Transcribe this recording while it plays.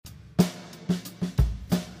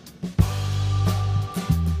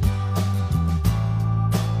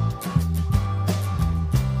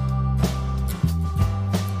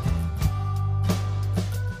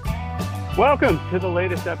Welcome to the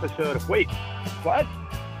latest episode of Wait, What?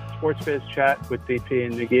 Sports Biz Chat with DP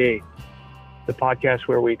and McGee, the podcast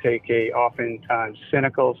where we take a oftentimes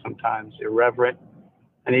cynical, sometimes irreverent,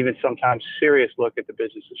 and even sometimes serious look at the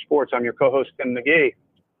business of sports. I'm your co-host, Tim McGee.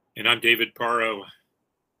 And I'm David Parro.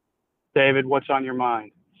 David, what's on your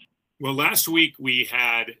mind? Well, last week we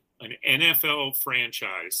had an NFL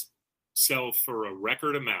franchise sell for a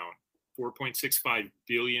record amount, $4.65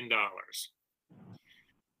 billion.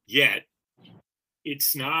 Yet,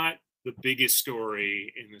 it's not the biggest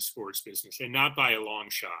story in the sports business, and not by a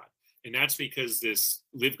long shot. And that's because this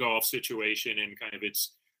Live Golf situation and kind of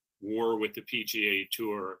its war with the PGA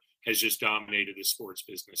Tour has just dominated the sports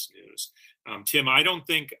business news. Tim, I don't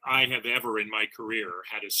think I have ever in my career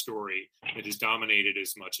had a story that has dominated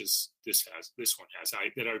as much as this one has.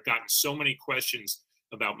 I've gotten so many questions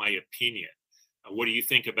about my opinion. What do you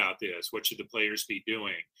think about this? What should the players be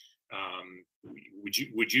doing?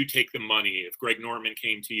 Would you take the money if Greg Norman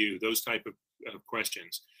came to you? Those type of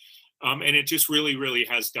questions. And it just really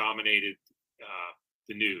has dominated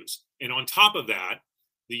the news. And on top of that,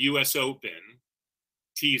 the U.S. Open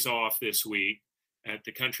tees off this week at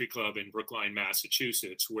the Country Club in Brookline,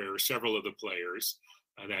 Massachusetts, where several of the players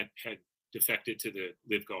that had defected to the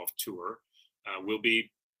Live Golf Tour will be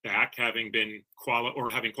back, having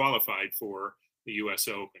qualified for the U.S.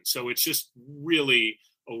 Open. So it's just really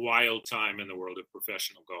a wild time in the world of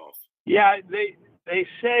professional golf. Yeah, they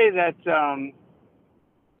say that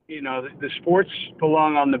the sports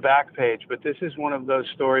belong on the back page, but this is one of those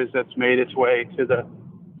stories that's made its way to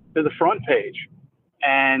the front page,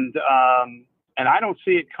 and I don't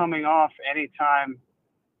see it coming off anytime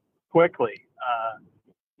quickly.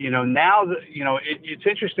 It's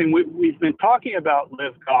interesting. We've been talking about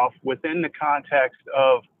Live Golf within the context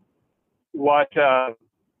of what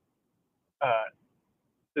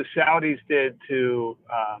the Saudis did to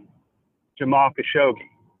Jamal Khashoggi,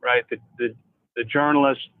 right? The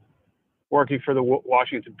journalist working for the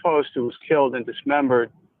Washington Post who was killed and dismembered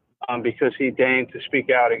because he deigned to speak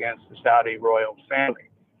out against the Saudi royal family.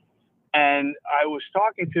 And I was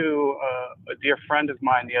talking to a dear friend of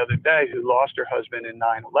mine the other day who lost her husband in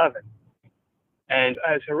 9/11. And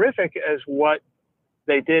as horrific as what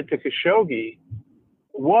they did to Khashoggi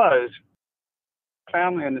was,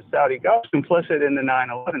 family in the Saudi Gulf complicit in the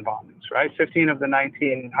 9/11 bombings, right? 15 of the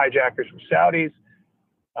 19 hijackers were Saudis.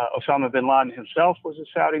 Osama bin Laden himself was a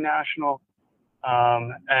Saudi national.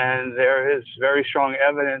 And there is very strong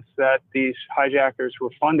evidence that these hijackers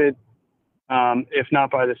were funded, if not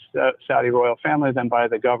by the Saudi royal family, then by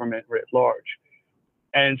the government writ large.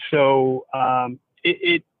 And so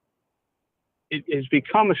it has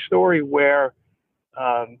become a story where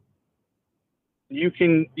you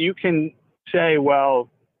can say, well,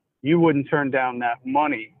 you wouldn't turn down that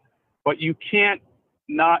money, but you can't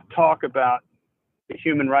not talk about the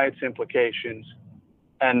human rights implications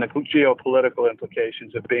and the geopolitical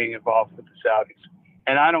implications of being involved with the Saudis.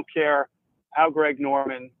 And I don't care how Greg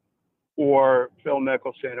Norman or Phil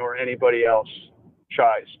Mickelson or anybody else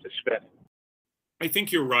tries to spin it. I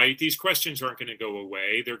think you're right. These questions aren't going to go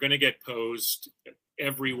away. They're going to get posed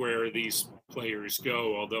everywhere these players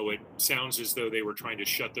go, although it sounds as though they were trying to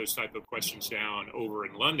shut those type of questions down over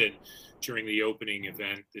in London during the opening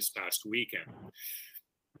event this past weekend.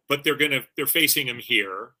 But they're facing them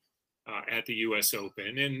here at the U.S.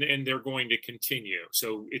 Open, and they're going to continue.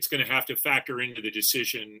 So it's going to have to factor into the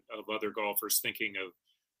decision of other golfers thinking of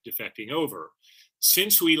defecting over.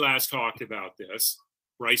 Since we last talked about this,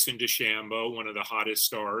 Bryson DeChambeau, one of the hottest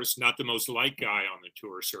stars, not the most liked guy on the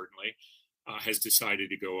tour, certainly, has decided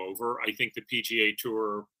to go over. I think the PGA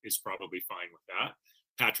Tour is probably fine with that.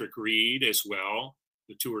 Patrick Reed as well.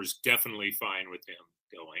 The tour is definitely fine with him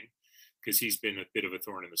going because he's been a bit of a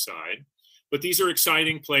thorn in the side. But these are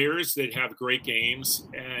exciting players that have great games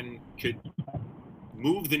and could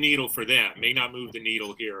move the needle for them. May not move the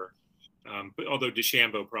needle here, but although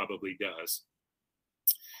DeChambeau probably does.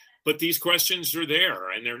 But these questions are there,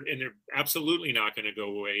 and they're absolutely not going to go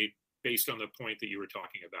away based on the point that you were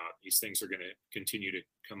talking about. These things are going to continue to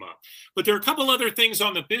come up. But there are a couple other things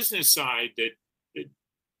on the business side that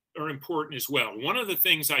are important as well. One of the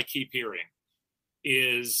things I keep hearing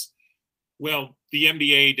is, well, the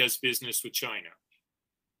NBA does business with China.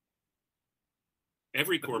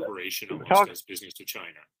 Every corporation almost does business with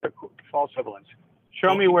China. False evidence.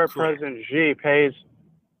 Show me where correct. President Xi pays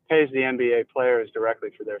the NBA players directly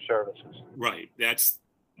for their services. Right. That's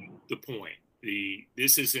the point.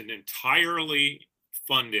 This is an entirely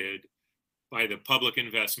funded by the Public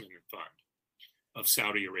Investment Fund of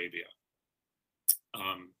Saudi Arabia.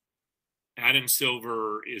 Adam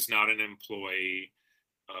Silver is not an employee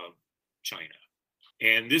of China.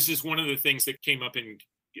 And this is one of the things that came up in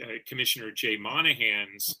Commissioner Jay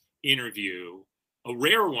Monahan's interview, a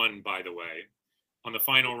rare one, by the way, on the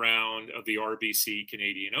final round of the RBC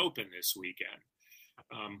Canadian Open this weekend,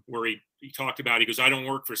 where he talked about, he goes, I don't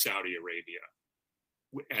work for Saudi Arabia,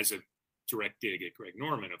 as a direct dig at Greg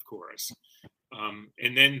Norman, of course.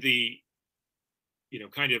 And then the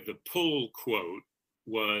kind of the pull quote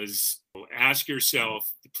was, ask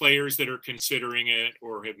yourself, the players that are considering it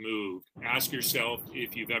or have moved, ask yourself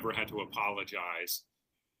if you've ever had to apologize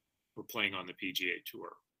for playing on the PGA Tour,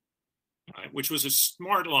 which was a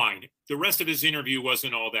smart line. The rest of his interview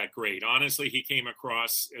wasn't all that great. Honestly, he came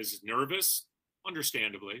across as nervous,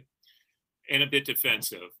 understandably, and a bit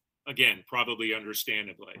defensive. Again, probably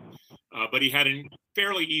understandably. But he had a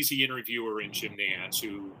fairly easy interviewer in Jim Nance,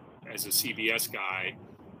 who, as a CBS guy,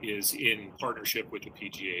 is in partnership with the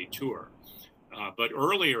PGA Tour. But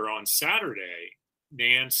earlier on Saturday,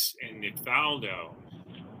 Nance and Nick Faldo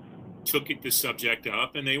took the subject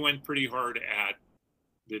up, and they went pretty hard at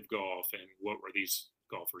Live Golf and what were these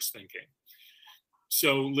golfers thinking.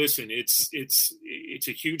 So listen, it's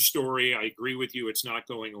a huge story. I agree with you. It's not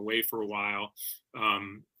going away for a while.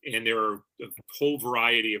 And there are a whole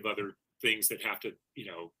variety of other things that have to,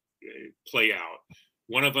 play out.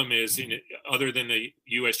 One of them is, other than the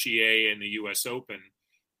USGA and the US Open,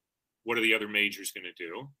 what are the other majors going to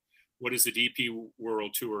do? What is the DP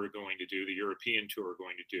World Tour going to do? The European Tour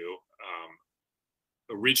going to do?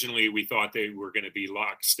 Originally, we thought they were going to be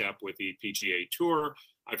lockstep with the PGA Tour.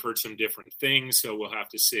 I've heard some different things, so we'll have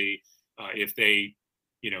to see if they,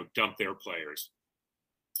 dump their players.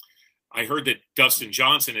 I heard that Dustin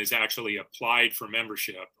Johnson has actually applied for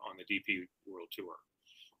membership on the DP World Tour,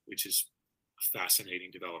 which is a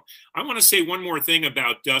fascinating development. I want to say one more thing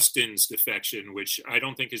about Dustin's defection, which I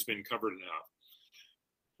don't think has been covered enough.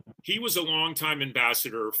 He was a longtime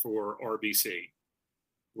ambassador for RBC,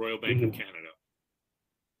 Royal Bank of Canada.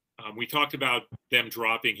 We talked about them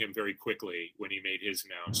dropping him very quickly when he made his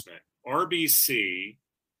announcement. RBC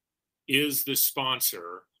is the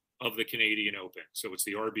sponsor of the Canadian Open. So it's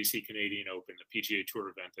the RBC Canadian Open, the PGA Tour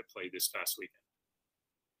event that played this past weekend.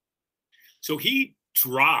 So he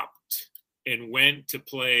dropped and went to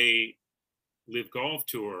play Live Golf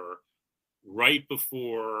Tour right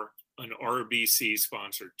before an RBC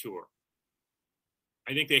sponsored tour.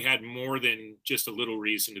 I think they had more than just a little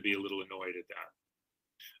reason to be a little annoyed at that.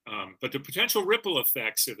 But the potential ripple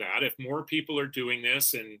effects of that, if more people are doing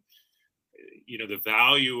this and, the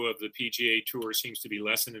value of the PGA Tour seems to be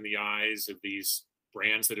lessened in the eyes of these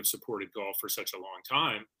brands that have supported golf for such a long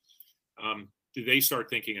time, do they start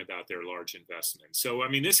thinking about their large investment? So,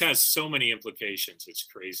 this has so many implications. It's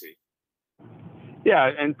crazy.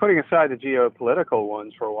 Yeah, and putting aside the geopolitical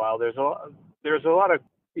ones for a while, there's a lot of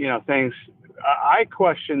things. I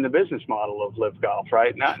question the business model of Live Golf,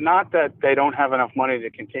 right? Not that they don't have enough money to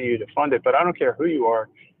continue to fund it, but I don't care who you are,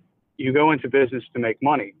 you go into business to make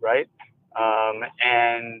money, right?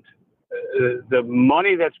 And the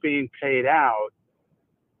money that's being paid out,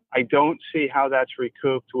 I don't see how that's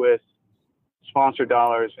recouped with sponsor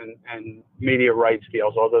dollars and media rights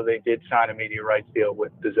deals, although they did sign a media rights deal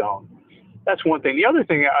with DAZN. That's one thing. The other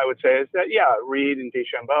thing I would say is that, Reed and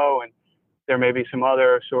DeChambeau, and there may be some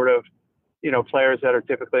other sort of, players that are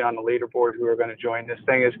typically on the leaderboard who are going to join this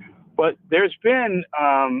thing but there's been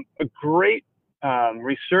a great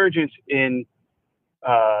resurgence in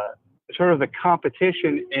sort of the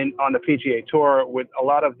competition on the PGA Tour with a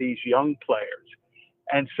lot of these young players.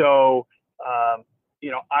 And so,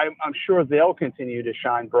 I'm sure they'll continue to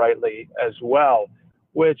shine brightly as well,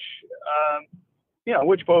 which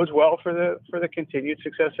bodes well for the continued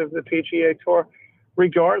success of the PGA Tour,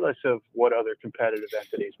 regardless of what other competitive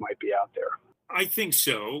entities might be out there. I think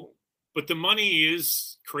so, but the money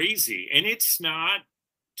is crazy, and it's not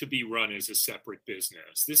to be run as a separate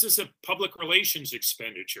business. This is a public relations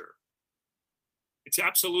expenditure. It's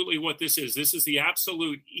absolutely what this is. This is the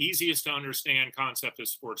absolute easiest to understand concept of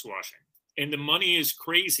sports washing. And the money is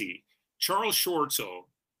crazy. Charles Schwartzel,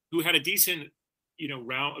 who had a decent,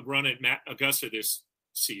 run at Augusta this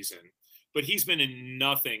season, but he's been in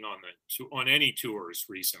nothing on any tours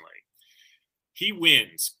recently. He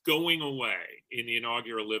wins going away in the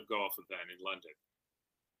inaugural Live Golf event in London.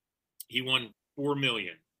 He won $4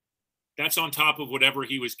 million. That's on top of whatever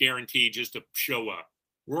he was guaranteed just to show up.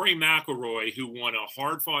 Rory McIlroy, who won a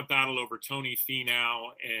hard-fought battle over Tony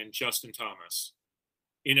Finau and Justin Thomas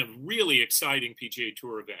in a really exciting PGA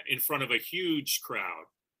Tour event in front of a huge crowd,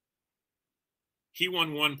 he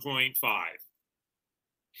won 1.5.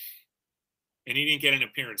 And he didn't get an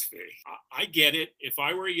appearance fee. I get it. If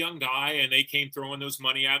I were a young guy and they came throwing those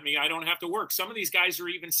money at me, I don't have to work. Some of these guys are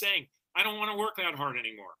even saying, I don't want to work that hard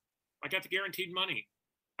anymore. I got the guaranteed money.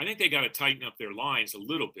 I think they got to tighten up their lines a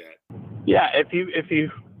little bit. Yeah, if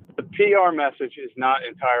the PR message is not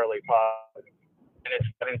entirely positive, and it's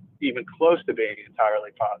not even close to being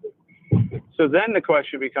entirely positive. So then the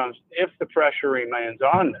question becomes, if the pressure remains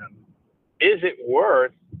on them, is it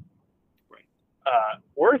worth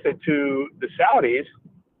it to the Saudis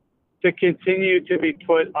to continue to be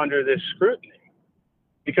put under this scrutiny?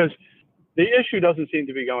 Because the issue doesn't seem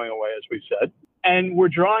to be going away, as we've said. And we're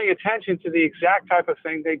drawing attention to the exact type of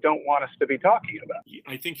thing they don't want us to be talking about.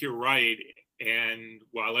 I think you're right. And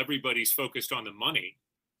while everybody's focused on the money,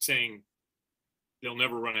 saying they'll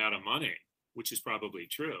never run out of money, which is probably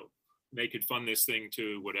true, they could fund this thing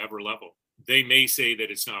to whatever level. They may say that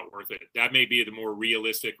it's not worth it. That may be the more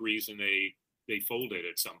realistic reason they fold it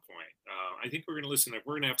at some point. I think we're going to listen.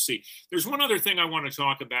 We're going to have to see. There's one other thing I want to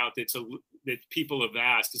talk about that people have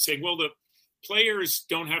asked, to say, well, the players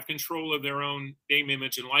don't have control of their own name,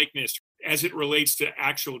 image, and likeness as it relates to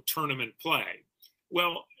actual tournament play.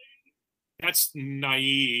 Well, that's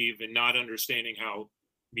naive and not understanding how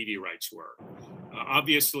media rights work.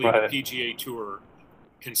 Obviously, right. The PGA Tour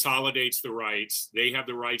consolidates the rights. They have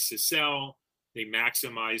the rights to sell. They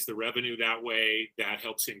maximize the revenue that way. That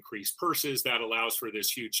helps increase purses. That allows for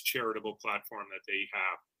this huge charitable platform that they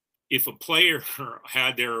have. If a player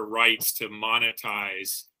had their rights to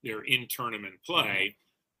monetize their in-tournament play,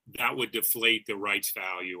 that would deflate the rights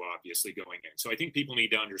value, obviously, going in. So I think people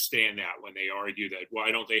need to understand that when they argue that,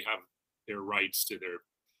 why don't they have their rights to their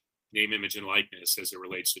name, image, and likeness as it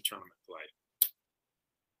relates to tournament play?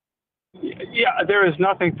 Yeah, there is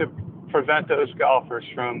nothing to prevent those golfers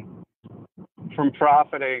from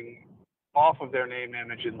profiting off of their name,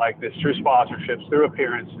 image, and likeness through sponsorships, through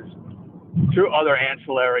appearances, through other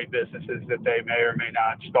ancillary businesses that they may or may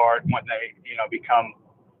not start when they, become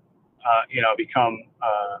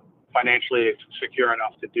financially secure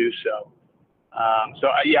enough to do so.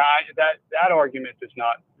 That argument does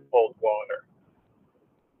not hold water.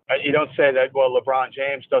 You don't say that, well, LeBron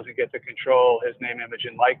James doesn't get to control his name, image,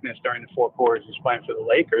 and likeness during the 4 quarters he's playing for the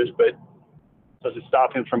Lakers, but does it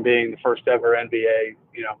stop him from being the first ever NBA,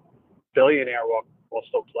 billionaire while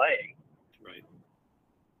still playing? Right.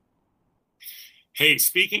 Hey,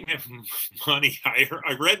 speaking of money,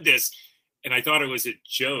 I read this and I thought it was a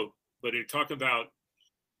joke, but it talked about,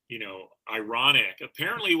 ironic.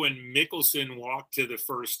 Apparently when Mickelson walked to the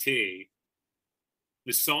first tee,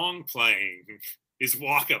 the song playing, his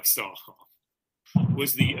walk-up song,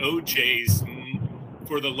 was the OJ's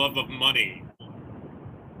For the Love of Money.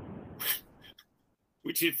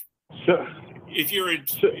 Which if you're an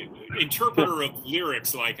interpreter of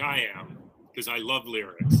lyrics like I am, because I love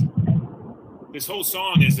lyrics, this whole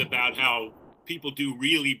song is about how people do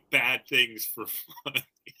really bad things for money.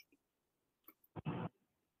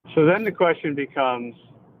 So then the question becomes,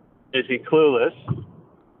 is he clueless?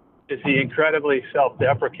 Is he incredibly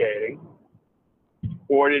self-deprecating?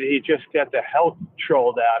 Or did he just get the hell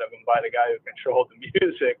trolled out of him by the guy who controlled the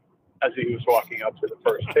music as he was walking up to the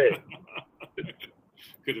first tee?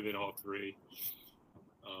 Could have been all three.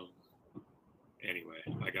 Anyway,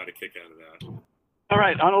 I got a kick out of that. All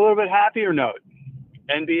right, on a little bit happier note,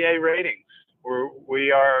 NBA ratings.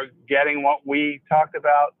 We are getting what we talked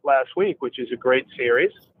about last week, which is a great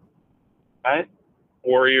series. Right?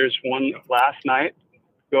 Warriors won last night,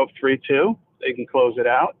 go up 3-2. They can close it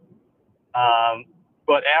out.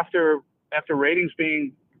 But after ratings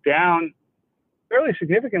being down fairly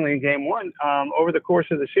significantly in game one, over the course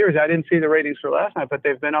of the series, I didn't see the ratings for last night, but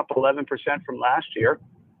they've been up 11% from last year.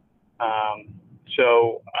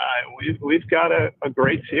 So we've got a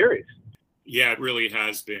great series. Yeah, it really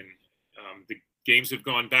has been. The games have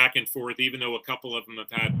gone back and forth, even though a couple of them have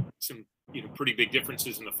had some pretty big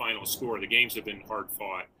differences in the final score. The games have been hard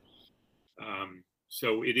fought.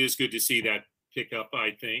 So it is good to see that pick up,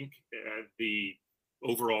 I think. The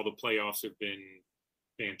playoffs have been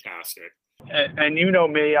fantastic. And you know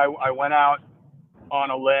me, I went out on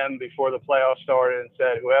a limb before the playoffs started and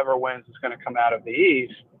said whoever wins is going to come out of the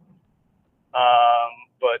East.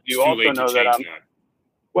 But you also know that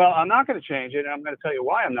I'm not going to change it, and I'm going to tell you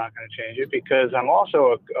why I'm not going to change it, because I'm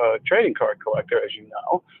also a trading card collector, as you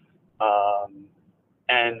know.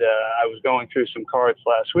 I was going through some cards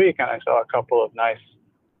last week, and I saw a couple of nice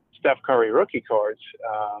Steph Curry rookie cards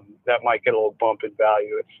that might get a little bump in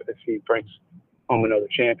value if he brings home another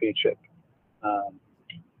championship.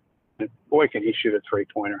 Boy, can he shoot a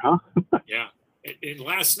three-pointer, huh? Yeah. And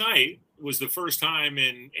last night was the first time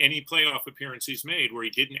in any playoff appearance he's made where he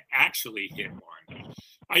didn't actually hit one.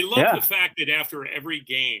 I love the fact that after every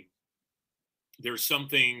game, there's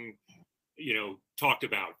something, talked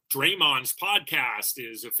about. Draymond's podcast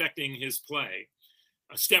is affecting his play.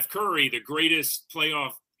 Steph Curry, the greatest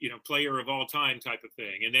playoff, player of all time type of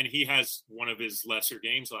thing. And then he has one of his lesser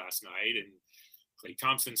games last night, and Klay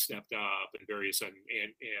Thompson stepped up, and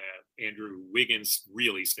Andrew Wiggins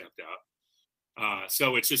really stepped up.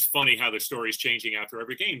 So it's just funny how the story's changing after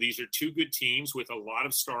every game. These are two good teams with a lot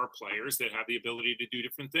of star players that have the ability to do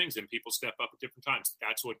different things, and people step up at different times.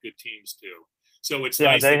 That's what good teams do. So it's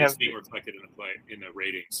nice that it's being reflected in the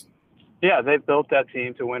ratings. Yeah, they built that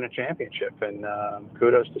team to win a championship, and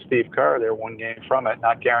kudos to Steve Kerr. They're one game from it,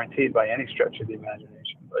 not guaranteed by any stretch of the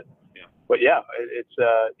imagination. But it's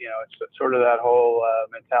sort of that whole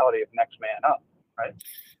mentality of next man up, right?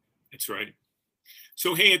 That's right.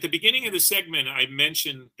 So, hey, at the beginning of the segment, I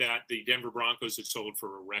mentioned that the Denver Broncos had sold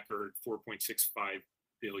for a record $4.65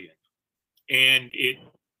 billion, and it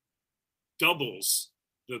doubles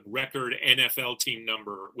the record NFL team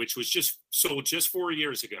number, which was just sold just 4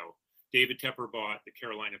 years ago. David Tepper bought the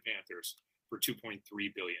Carolina Panthers for $2.3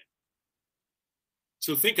 billion.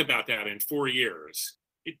 So think about that in 4 years.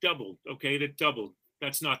 It doubled. Okay, it doubled.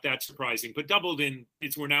 That's not that surprising, but doubled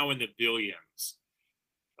we're now in the billions,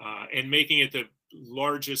 and making it the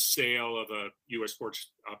largest sale of a U.S.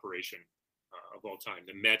 sports operation of all time.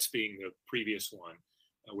 The Mets being the previous one,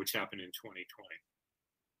 which happened in 2020.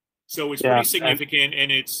 So it's pretty significant,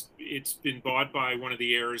 and it's been bought by one of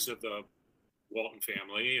the heirs of the Walton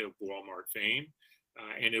family of Walmart fame,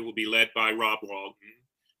 and it will be led by Rob Walton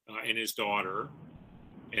and his daughter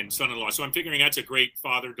and son-in-law. So I'm figuring that's a great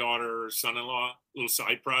father-daughter, son-in-law little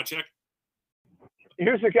side project.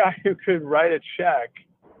 Here's a guy who could write a check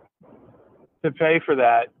to pay for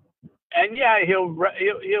that, and he'll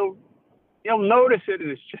notice it in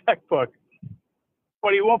his checkbook,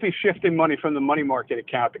 but he won't be shifting money from the money market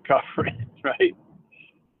account to cover it, right?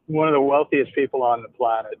 One of the wealthiest people on the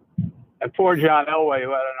planet. And poor John Elway,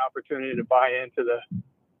 who had an opportunity to buy into the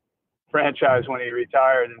franchise when he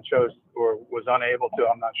retired and chose or was unable to,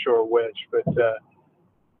 I'm not sure which, but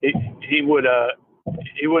he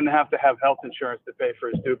wouldn't have to have health insurance to pay for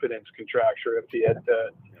his Dupidens contracture if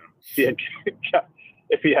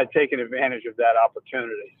he had taken advantage of that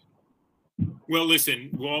opportunity. Well,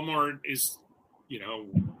 listen, Walmart is,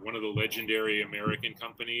 one of the legendary American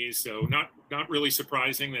companies, so not really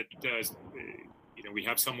surprising that we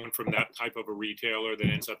have someone from that type of a retailer that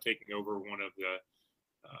ends up taking over one of the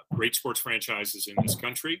great sports franchises in this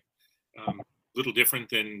country. Little different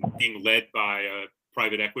than being led by a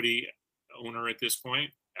private equity owner at this point,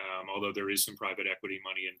 although there is some private equity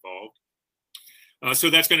money involved. So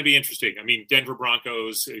that's going to be interesting. I mean, Denver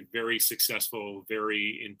Broncos, a very successful,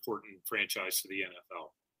 very important franchise to the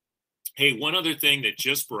NFL. Hey, one other thing that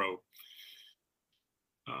just broke,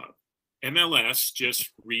 MLS just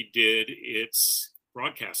redid its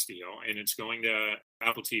broadcast deal, and it's going to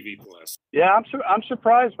Apple TV Plus. Yeah, I'm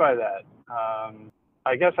surprised by that.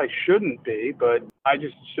 I guess I shouldn't be, but I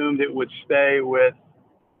just assumed it would stay with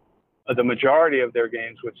the majority of their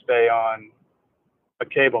games would stay on a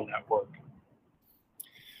cable network.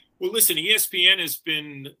 Well, listen, ESPN has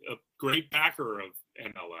been a great backer of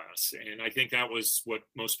MLS, and I think that was what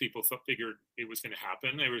most people figured it was going to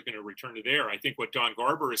happen. They were going to return to there. I think what Don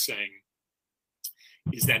Garber is saying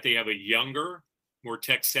is that they have a younger, more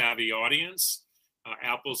tech-savvy audience.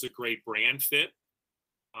 Apple's a great brand fit,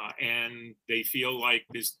 and they feel like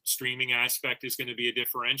this streaming aspect is going to be a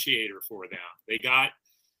differentiator for them. They got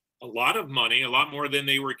a lot of money, a lot more than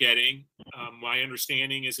they were getting. My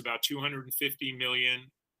understanding is about $250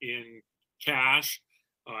 million in cash,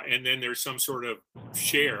 and then there's some sort of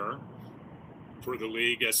share for the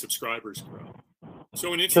league as subscribers grow.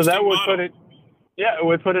 So an interesting that would model. it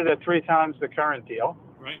would put it at 3 times the current deal,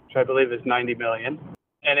 right? Which I believe is $90 million.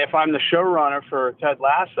 And if I'm the showrunner for Ted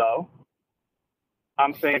Lasso,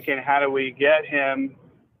 I'm thinking, how do we get him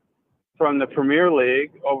from the Premier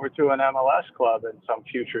League over to an MLS club in some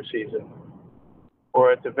future season?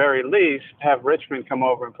 Or at the very least, have Richmond come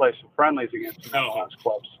over and play some friendlies against some MLS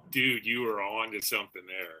clubs. Dude, you are on to something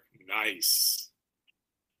there. Nice.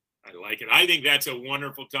 I like it. I think that's a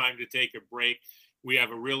wonderful time to take a break. We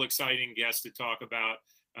have a real exciting guest to talk about.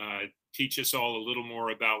 Teach us all a little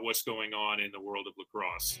more about what's going on in the world of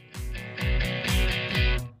lacrosse.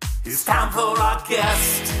 It's time for our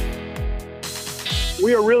guest.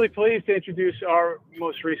 We are really pleased to introduce our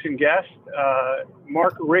most recent guest.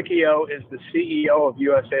 Marc Riccio is the CEO of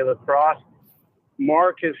USA Lacrosse.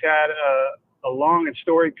 Marc has had a long and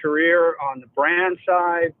storied career on the brand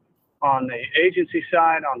side, on the agency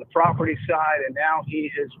side, on the property side, and now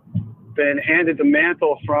he has been handed the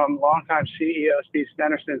mantle from longtime CEO Steve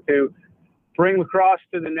Stenerson to bring lacrosse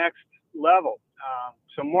to the next level.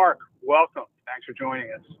 So, Marc, welcome. Thanks for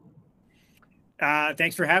joining us.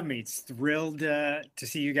 Thanks for having me. It's thrilled to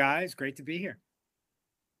see you guys. Great to be here.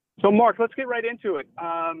 So, Marc, let's get right into it.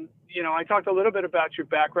 I talked a little bit about your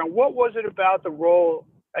background. What was it about the role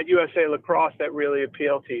at USA Lacrosse that really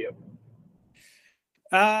appealed to you?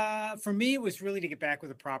 For me, it was really to get back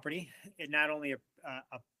with a property, and not only a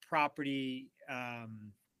property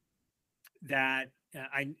that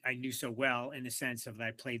I knew so well, in the sense of that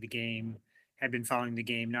I played the game, had been following the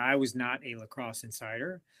game. Now, I was not a lacrosse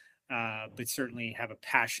insider, but certainly have a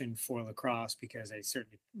passion for lacrosse because I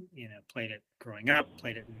certainly, played it growing up,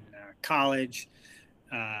 played it in college.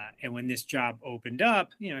 And when this job opened up,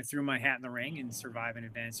 I threw my hat in the ring and survive and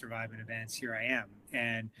advance. Here I am.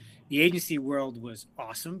 And the agency world was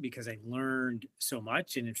awesome because I learned so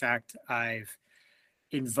much. And in fact, I've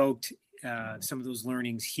invoked some of those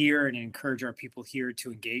learnings here and encourage our people here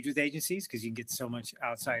to engage with agencies, because you can get so much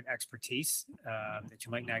outside expertise that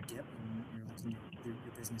you might not get when you're looking at your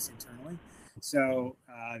business internally. So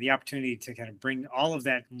the opportunity to kind of bring all of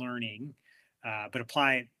that learning but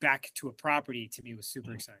apply it back to a property, to me, was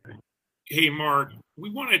super exciting. Hey, Marc,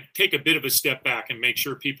 we want to take a bit of a step back and make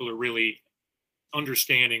sure people are really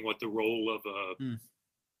understanding what the role of a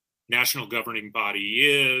national governing body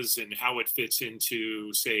is and how it fits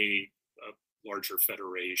into, say, a larger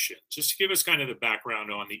federation. Just give us kind of the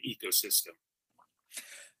background on the ecosystem.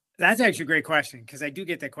 That's actually a great question, because I do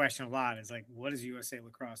get that question a lot. It's like, what does USA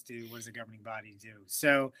Lacrosse do? What does the governing body do?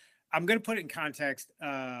 So I'm going to put it in context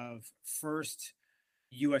of first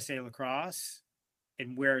USA Lacrosse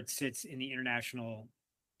and where it sits in the international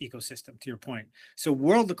ecosystem, to your point. So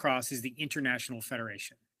World Lacrosse is the international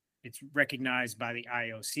federation. It's recognized by the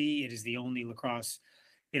IOC. It is the only lacrosse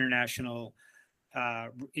internationally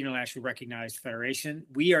recognized federation.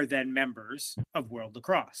 We are then members of World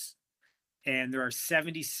Lacrosse. And there are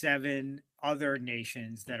 77 other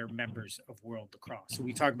nations that are members of World Lacrosse. So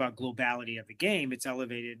we talk about globality of the game. It's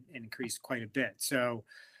elevated and increased quite a bit. So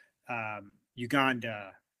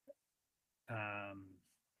Uganda,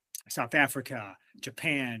 South Africa,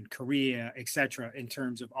 Japan, Korea, etc., in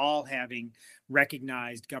terms of all having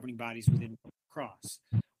recognized governing bodies within lacrosse.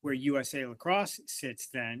 Where USA Lacrosse sits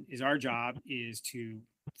then is our job is to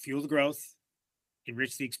fuel the growth,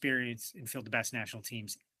 enrich the experience, and field the best national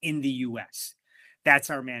teams in the U.S. That's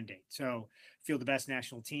our mandate. So field the best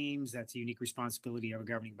national teams, that's a unique responsibility of a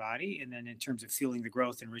governing body. And then in terms of fueling the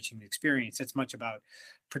growth, enriching the experience, that's much about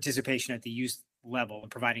participation at the youth level and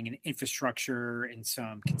providing an infrastructure and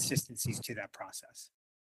some consistencies to that process.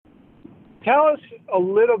 Tell us a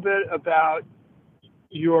little bit about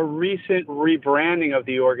your recent rebranding of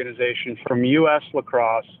the organization from US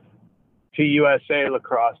Lacrosse to USA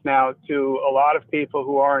Lacrosse. Now, to a lot of people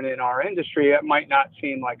who aren't in our industry, it might not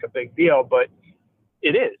seem like a big deal, but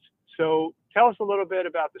it is. So tell us a little bit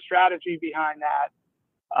about the strategy behind that,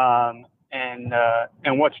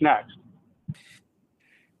 and what's next.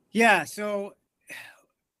 Yeah, so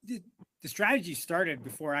the strategy started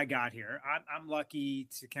before I got here. I'm lucky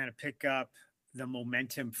to kind of pick up the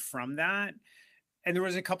momentum from that. And there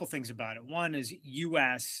was a couple things about it. One is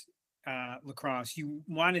US Lacrosse, you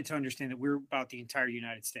wanted to understand that we're about the entire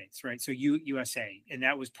United States, right? So USA, and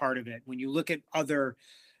that was part of it. When you look at other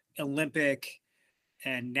Olympic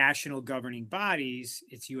and national governing bodies,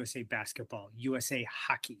 it's USA Basketball, USA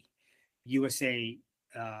Hockey, USA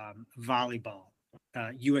Volleyball,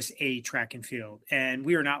 USA Track and Field. And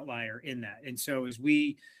we are an outlier in that. And so as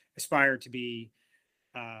we aspire to be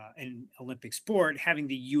an Olympic sport, having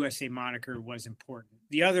the USA moniker was important.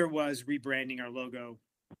 The other was rebranding our logo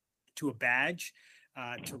to a badge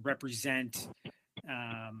to represent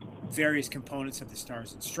various components of the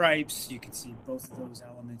Stars and Stripes. You can see both of those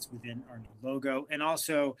elements within our new logo. And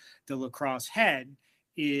also the lacrosse head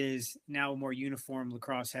is now a more uniform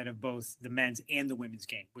lacrosse head of both the men's and the women's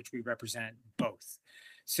game, which we represent both.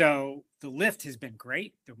 So the lift has been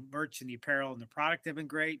great. The merch and the apparel and the product have been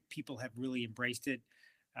great. People have really embraced it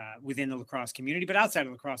within the lacrosse community, but outside of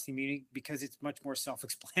the lacrosse community, because it's much more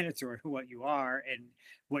self-explanatory what you are and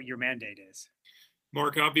what your mandate is.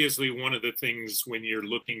 Marc, obviously one of the things when you're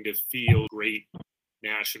looking to field great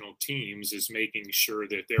national teams is making sure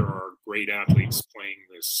that there are great athletes playing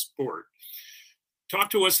this sport. Talk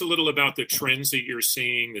to us a little about the trends that you're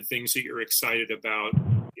seeing, the things that you're excited about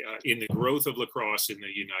in the growth of lacrosse in the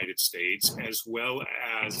United States, as well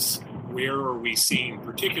as where are we seeing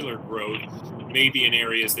particular growth, maybe in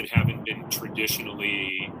areas that haven't been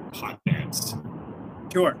traditionally hotbeds.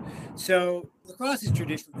 Sure. So lacrosse is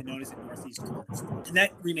traditionally known as the Northeast corridor sport, and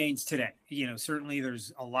that remains today. Certainly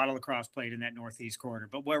there's a lot of lacrosse played in that Northeast corridor,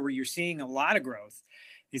 but where you're seeing a lot of growth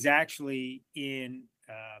is actually in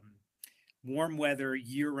warm weather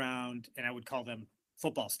year round, and I would call them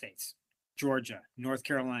football states: Georgia, North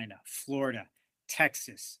Carolina, Florida,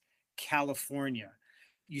 Texas, California.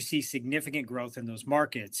 You see significant growth in those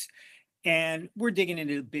markets. And we're digging in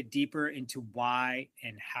a bit deeper into why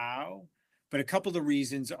and how. But a couple of the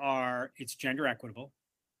reasons are it's gender equitable.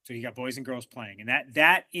 So you got boys and girls playing. And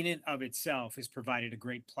that in and of itself has provided a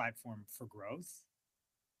great platform for growth.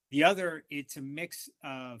 The other, it's a mix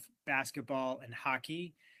of basketball and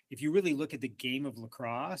hockey. If you really look at the game of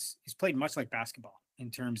lacrosse, it's played much like basketball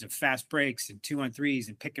in terms of fast breaks and 2-on-3s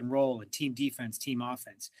and pick and roll and team defense, team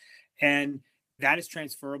offense. And that is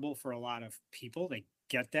transferable for a lot of people. They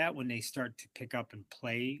get that when they start to pick up and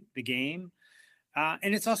play the game.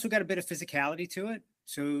 And it's also got a bit of physicality to it.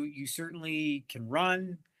 So you certainly can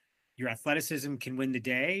run. Your athleticism can win the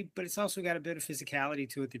day, but it's also got a bit of physicality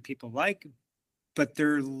to it that people like, but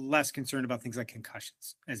they're less concerned about things like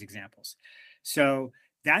concussions as examples. So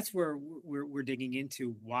that's where we're digging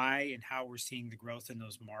into why and how we're seeing the growth in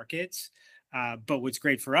those markets. But what's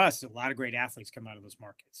great for us is a lot of great athletes come out of those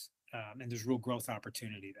markets, and there's real growth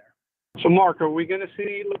opportunity there. So, Marc, are we going to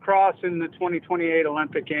see lacrosse in the 2028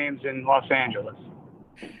 Olympic Games in Los Angeles?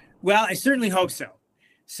 Well, I certainly hope so.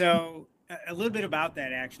 So a little bit about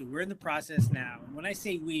that, actually. We're in the process now. And when I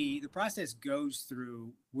say we, the process goes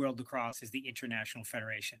through World Lacrosse as the International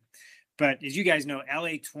Federation. But as you guys know,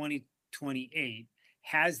 LA 2028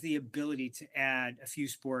 has the ability to add a few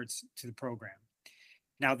sports to the program.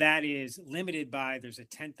 Now, that is limited by there's a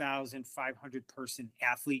 10,500 person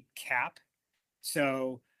athlete cap.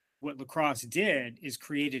 So what lacrosse did is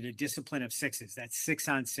created a discipline of sixes. That's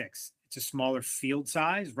 6-on-6. It's a smaller field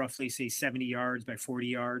size, roughly say 70 yards by 40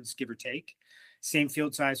 yards, give or take. Same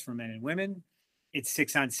field size for men and women. It's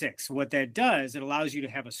 6-on-6. So what that does, it allows you to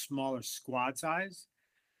have a smaller squad size,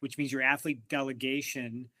 which means your athlete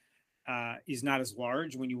delegation is not as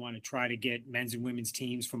large when you want to try to get men's and women's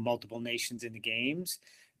teams from multiple nations in the games.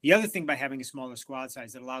 The other thing by having a smaller squad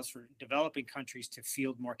size, it allows for developing countries to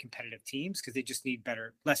field more competitive teams because they just need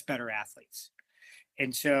less better athletes.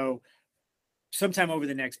 And so sometime over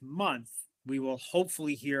the next month, we will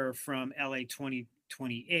hopefully hear from LA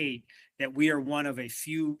 2028 that we are one of a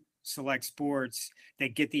few select sports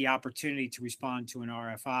that get the opportunity to respond to an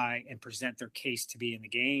RFI and present their case to be in the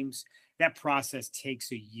games. That process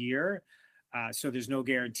takes a year, so there's no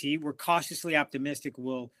guarantee. We're cautiously optimistic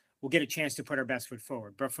we'll get a chance to put our best foot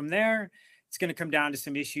forward. But from there, it's going to come down to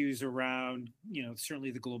some issues around,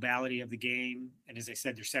 certainly the globality of the game. And as I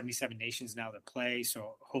said, there's 77 nations now that play.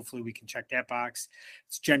 So hopefully we can check that box.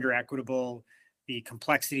 It's gender equitable, the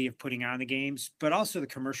complexity of putting on the games, but also the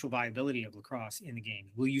commercial viability of lacrosse in the game.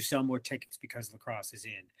 Will you sell more tickets because lacrosse is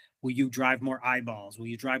in? Will you drive more eyeballs? Will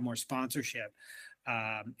you drive more sponsorship?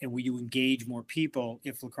 And will you engage more people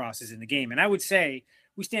if lacrosse is in the game? And I would say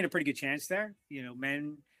we stand a pretty good chance there.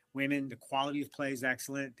 Men, women, the quality of play is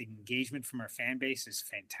excellent. The engagement from our fan base is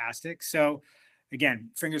fantastic. So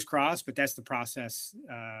again, fingers crossed, but that's the process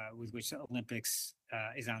with which the Olympics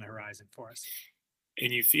is on the horizon for us.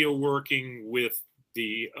 And you feel working with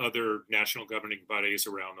the other national governing bodies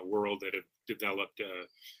around the world that have developed,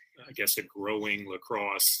 a growing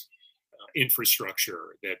lacrosse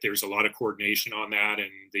infrastructure, that there's a lot of coordination on that,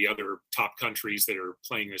 and the other top countries that are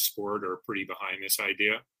playing this sport are pretty behind this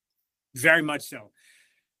idea? Very much so.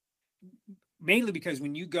 Mainly because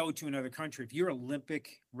when you go to another country, if you're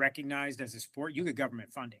Olympic recognized as a sport, you get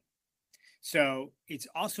government funding. So it's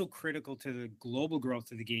also critical to the global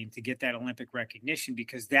growth of the game to get that Olympic recognition,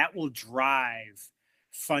 because that will drive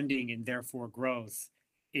funding and therefore growth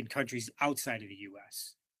in countries outside of the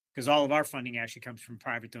U.S. Because all of our funding actually comes from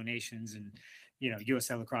private donations, and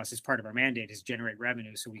USA Lacrosse is part of our mandate is generate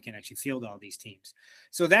revenue so we can actually field all these teams.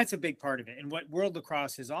 So that's a big part of it. And what World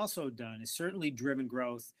Lacrosse has also done is certainly driven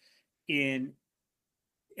growth in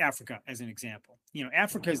Africa, as an example.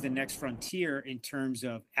 Africa is the next frontier in terms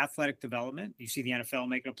of athletic development. You see the NFL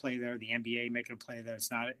making a play there, the NBA making a play there.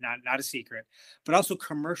 It's not a secret, but also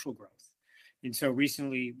commercial growth. And so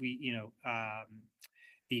recently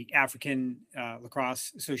the African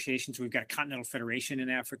Lacrosse Associations, we've got a continental federation in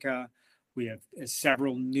Africa. We have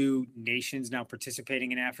several new nations now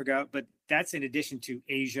participating in Africa, but that's in addition to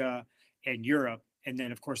Asia and Europe. And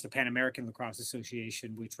then, of course, the Pan American Lacrosse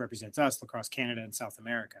Association, which represents us, Lacrosse Canada and South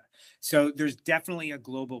America. So there's definitely a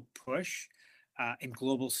global push and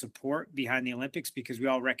global support behind the Olympics, because we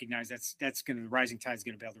all recognize the rising tide is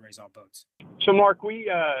going to be able to raise all boats. So, Marc, we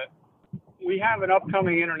have an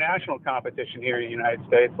upcoming international competition here in the United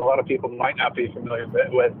States. A lot of people might not be familiar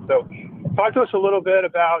with. So talk to us a little bit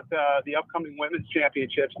about the upcoming Women's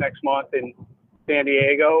Championships next month in San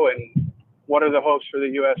Diego, and what are the hopes for the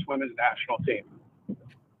U.S. women's national team?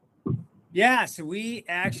 Yeah, so we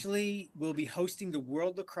actually will be hosting the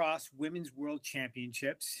World Lacrosse Women's World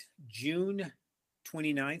Championships June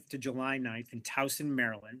 29th to July 9th in Towson,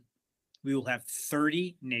 Maryland. We will have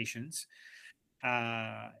 30 nations.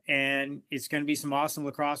 And it's going to be some awesome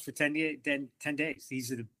lacrosse for 10 days.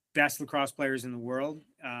 These are the best lacrosse players in the world.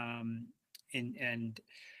 And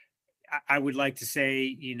I would like to say,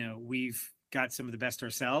 you know, we've got some of the best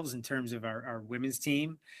ourselves in terms of our women's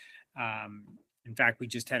team. In fact, we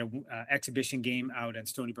just had an exhibition game out at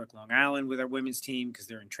Stony Brook, Long Island with our women's team because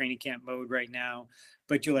they're in training camp mode right now.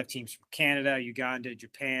 But you'll have teams from Canada, Uganda,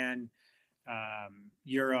 Japan,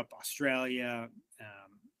 Europe, Australia,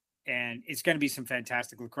 and it's going to be some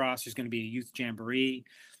fantastic lacrosse. There's going to be a youth jamboree.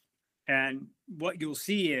 And what you'll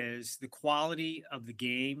see is the quality of the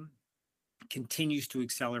game continues to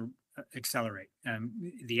accelerate.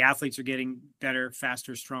 The athletes are getting better,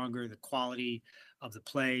 faster, stronger. The quality of the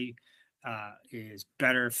play is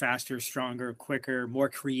better, faster, stronger, quicker, more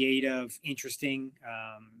creative, interesting.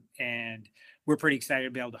 And we're pretty excited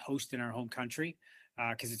to be able to host in our home country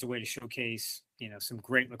because it's a way to showcase, you know, some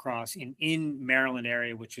great lacrosse in Maryland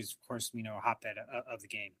area, which is, of course, you know, a hotbed of the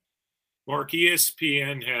game. Mark,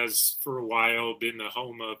 ESPN has for a while been the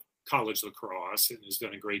home of college lacrosse and has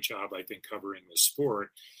done a great job, I think, covering the sport.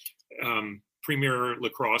 Premier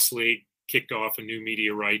Lacrosse League kicked off a new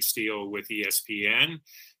media rights deal with ESPN.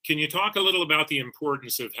 Can you talk a little about the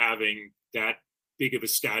importance of having that big of a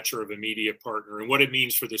stature of a media partner and what it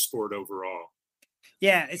means for the sport overall?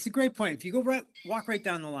 Yeah, it's a great point. If you go walk right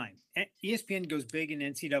down the line, ESPN goes big in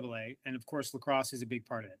NCAA, and of course, lacrosse is a big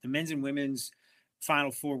part of it. The men's and women's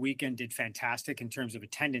Final Four weekend did fantastic in terms of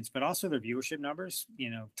attendance, but also their viewership numbers, you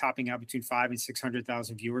know, topping out between 500,000 and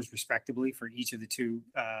 600,000 viewers respectively for each of the two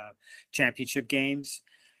championship games.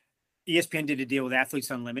 ESPN did a deal with Athletes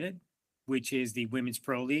Unlimited, which is the women's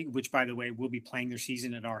pro league, which, by the way, will be playing their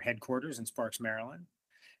season at our headquarters in Sparks, Maryland.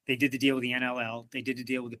 They did the deal with the NLL. They did the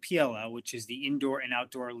deal with the PLL, which is the indoor and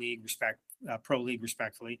outdoor league, pro league,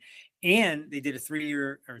 respectively. And they did a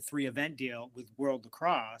 3-year or 3-event deal with World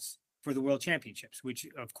Lacrosse for the World Championships, which,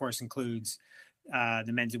 of course, includes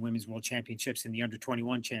the men's and women's World Championships and the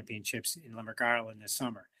under-21 championships in Limerick, Ireland this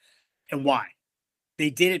summer. And why? They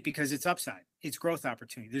did it because it's upside. It's growth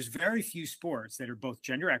opportunity. There's very few sports that are both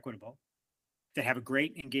gender equitable, that have a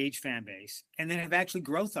great engaged fan base, and then have actually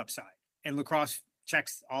growth upside. And lacrosse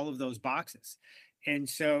checks all of those boxes. And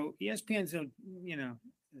so ESPN's, you know,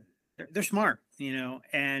 they're smart, you know,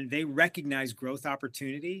 and they recognize growth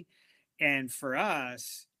opportunity. And for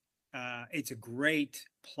us, it's a great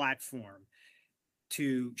platform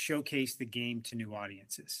to showcase the game to new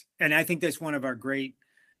audiences. And I think that's one of our great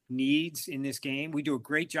needs in this game. We do a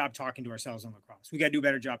great job talking to ourselves on lacrosse. We got to do a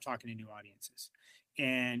better job talking to new audiences.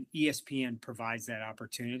 And ESPN provides that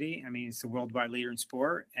opportunity. I mean, it's the worldwide leader in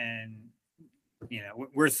sport, and you know,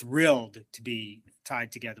 we're thrilled to be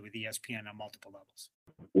tied together with ESPN on multiple levels.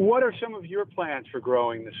 What are some of your plans for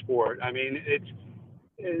growing the sport? I mean, it's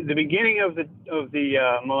the beginning of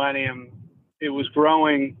the millennium. It was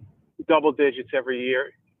growing double digits every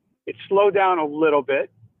year. It slowed down a little bit,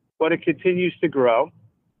 but it continues to grow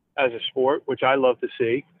as a sport, which I love to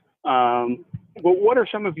see. But what are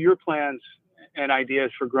some of your plans and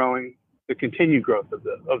ideas for growing the continued growth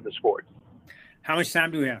of the sport? How much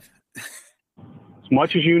time do we have? As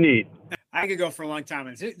much as you need. I could go for a long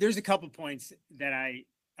time. There's a couple points that I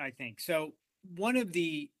think. So one of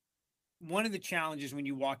the challenges when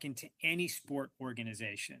you walk into any sport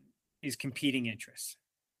organization is competing interests.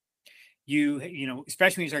 You know,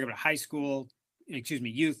 especially when you talk about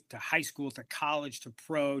youth to high school to college to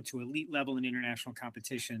pro to elite level in international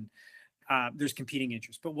competition. There's competing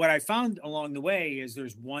interests. But what I found along the way is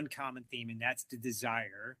there's one common theme, and that's the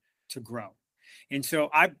desire to grow. And so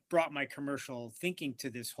I brought my commercial thinking to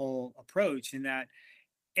this whole approach in that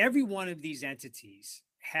every one of these entities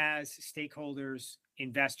has stakeholders,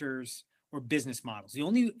 investors, or business models. The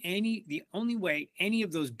only way any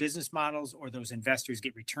of those business models or those investors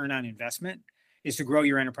get return on investment is to grow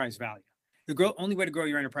your enterprise value. The only way to grow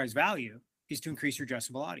your enterprise value is to increase your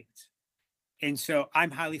addressable audience. And so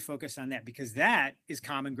I'm highly focused on that because that is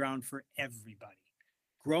common ground for everybody.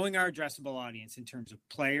 Growing our addressable audience in terms of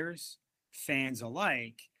players, fans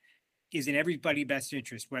alike, is in everybody's best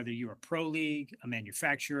interest, whether you're a pro league, a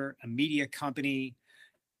manufacturer, a media company.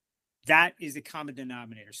 That is the common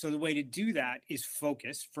denominator. So the way to do that is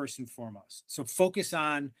focus first and foremost. So focus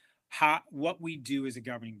on what we do as a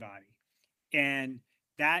governing body. And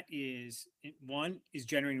that is, one, is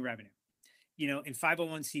generating revenue. You know, in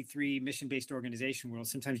 501c3 mission-based organization world,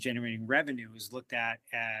 sometimes generating revenue is looked at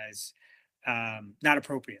as not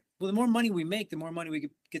appropriate. Well, the more money we make, the more money we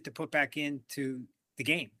get to put back into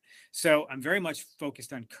the game. So I'm very much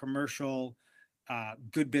focused on commercial,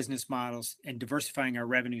 good business models and diversifying our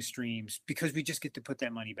revenue streams because we just get to put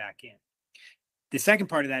that money back in. The second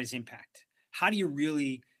part of that is impact. How do you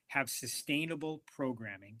really have sustainable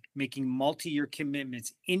programming, making multi-year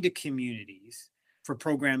commitments into communities for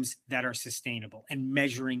programs that are sustainable and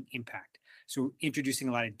measuring impact? So introducing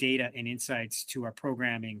a lot of data and insights to our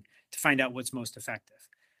programming to find out what's most effective.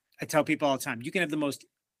 I tell people all the time, you can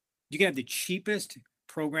have the cheapest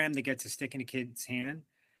program that gets a stick in a kid's hand,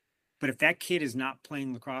 but if that kid is not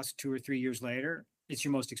playing lacrosse 2 or 3 years later, it's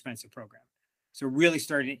your most expensive program. So really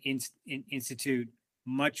starting to institute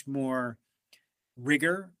much more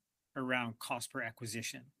rigor around cost per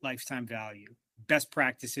acquisition, lifetime value, best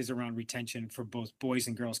practices around retention for both boys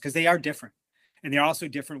and girls, because they are different. And they're also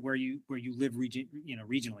different where you live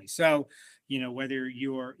regionally. So, whether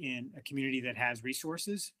you're in a community that has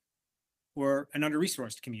resources or an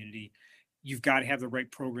under-resourced community, you've got to have the right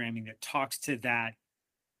programming that talks to that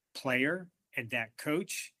player and that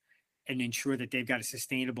coach and ensure that they've got a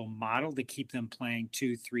sustainable model to keep them playing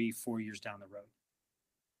 2, 3, 4 years down the road.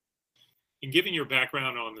 And given your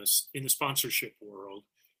background on this in the sponsorship world,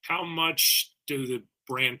 how much do the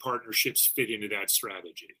brand partnerships fit into that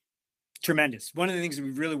strategy? Tremendous. One of the things that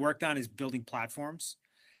we've really worked on is building platforms.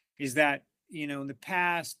 Is that, in the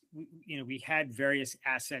past, we had various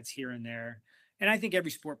assets here and there. And I think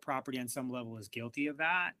every sport property on some level is guilty of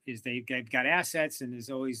that, is they've got assets and there's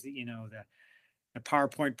always the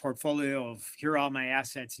PowerPoint portfolio of here are all my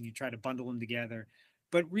assets and you try to bundle them together.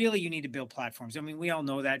 But really you need to build platforms. I mean, we all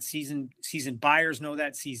know that season buyers know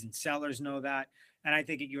that, season sellers know that. And I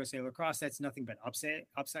think at USA Lacrosse, that's nothing but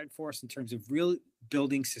upside for us in terms of really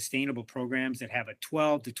building sustainable programs that have a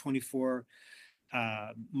 12 to 24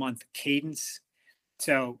 month cadence.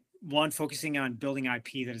 So one, focusing on building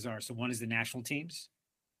IP that is ours. So one is the national teams.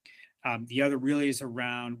 The other really is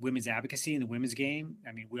around women's advocacy in the women's game.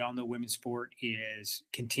 I mean, we all know women's sport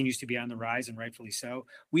continues to be on the rise, and rightfully so.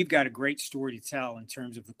 We've got a great story to tell in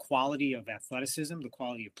terms of the quality of athleticism, the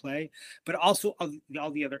quality of play, but also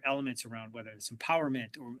all the other elements around whether it's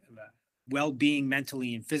empowerment or well-being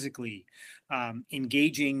mentally and physically,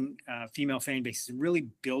 engaging female fan bases, and really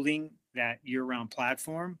building that year-round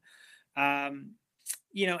platform. And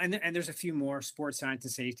there's a few more: sports science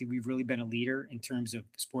and safety. We've really been a leader in terms of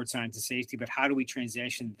sports science and safety, but how do we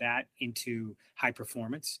transition that into high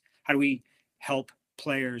performance? How do we help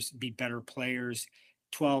players be better players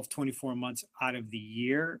 12, 24 months out of the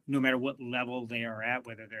year, no matter what level they are at,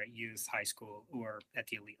 whether they're at youth, high school, or at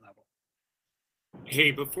the elite level?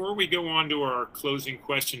 Hey, before we go on to our closing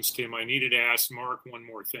questions, Tim, I needed to ask Marc one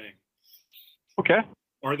more thing. Okay.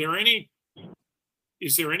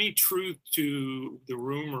 Is there any truth to the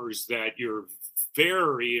rumors that your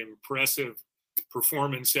very impressive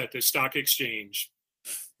performance at the stock exchange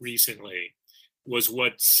recently was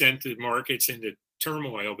what sent the markets into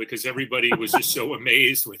turmoil because everybody was just so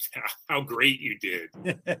amazed with how great you did?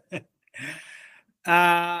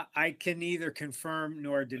 I can neither confirm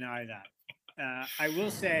nor deny that. I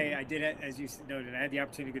will say I did it, as you noted, I had the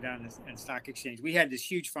opportunity to go down to the stock exchange. We had this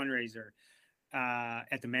huge fundraiser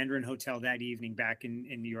at the Mandarin Hotel that evening back in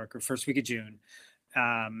New York, or first week of June.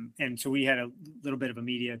 And so we had a little bit of a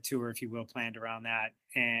media tour, if you will, planned around that.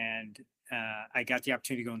 And I got the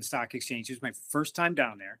opportunity to go in the stock exchange. It was my first time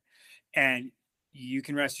down there. And you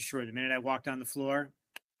can rest assured, the minute I walked on the floor,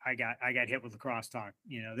 I got hit with lacrosse talk.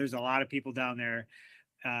 There's a lot of people down there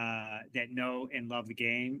that know and love the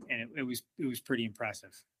game. And it was pretty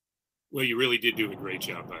impressive. Well, you really did do a great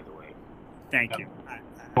job, by the way. Thank you.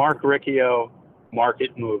 Marc Riccio,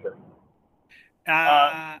 market mover.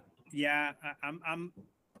 Yeah,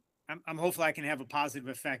 I'm hopeful I can have a positive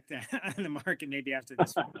effect on the market maybe after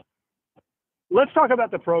this one. Let's talk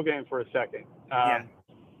about the program for a second. Yeah.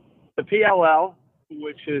 The PLL,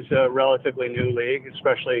 which is a relatively new league,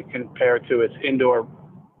 especially compared to its indoor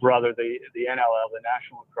brother, the NLL, the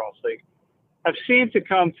National Lacrosse League, have seemed to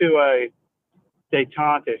come to a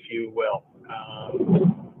détente, if you will.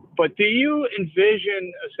 But do you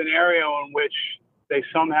envision a scenario in which they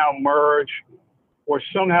somehow merge or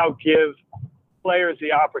somehow give players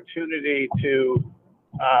the opportunity to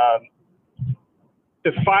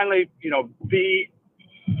finally, be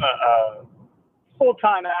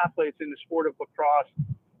full-time athletes in the sport of lacrosse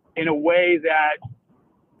in a way that,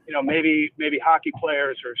 maybe hockey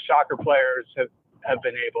players or soccer players have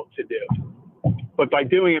been able to do, but by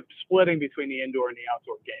doing it, splitting between the indoor and the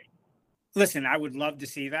outdoor game? Listen, I would love to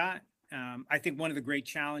see that. I think one of the great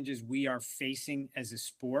challenges we are facing as a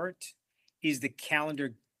sport is the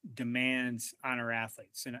calendar demands on our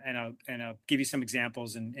athletes. And I'll give you some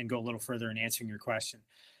examples and go a little further in answering your question.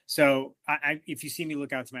 So if you see me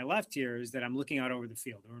look out to my left here, is that I'm looking out over the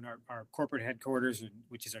field. We're in our corporate headquarters,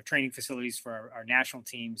 which is our training facilities for our national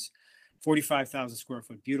teams, 45,000 square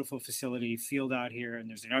foot, beautiful facility, field out here. And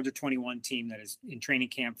there's an under 21 team that is in training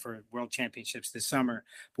camp for world championships this summer.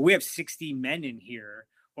 But we have 60 men in here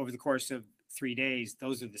over the course of 3 days.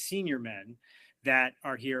 Those are the senior men that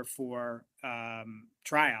are here for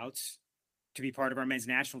tryouts to be part of our men's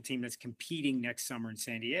national team that's competing next summer in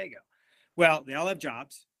San Diego. Well, they all have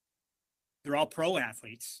jobs. They're all pro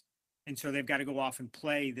athletes. And so they've got to go off and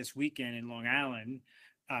play this weekend in Long Island.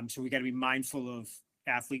 So we got to be mindful of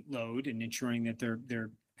athlete load and ensuring that their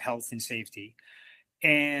health and safety.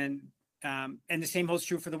 And the same holds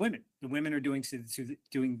true for the women. The women are doing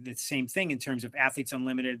the same thing in terms of Athletes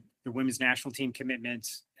Unlimited, their women's national team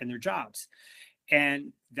commitments, and their jobs.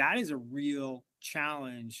 And that is a real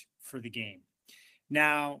challenge for the game.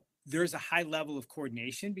 Now, there's a high level of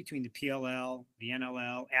coordination between the PLL, the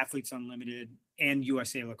NLL, Athletes Unlimited, and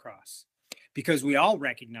USA Lacrosse, because we all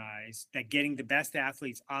recognize that getting the best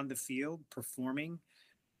athletes on the field performing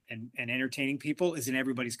and entertaining people is in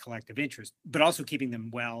everybody's collective interest, but also keeping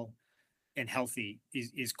them well and healthy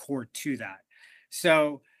is core to that.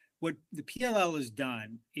 So what the PLL has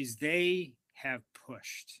done is they have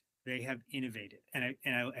pushed, they have innovated, and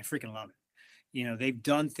I freaking love it. You know, they've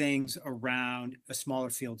done things around a smaller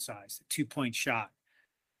field size, a 2-point shot.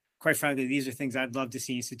 Quite frankly, these are things I'd love to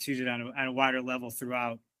see instituted on a wider level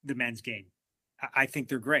throughout the men's game. I think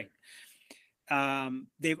they're great.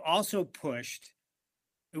 They've also pushed,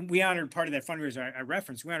 and we honored part of that fundraiser I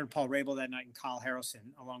referenced. We honored Paul Rabel that night and Kyle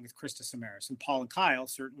Harrelson, along with Krista Samaras. And Paul and Kyle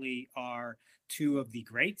certainly are two of the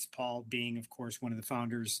greats, Paul being, of course, one of the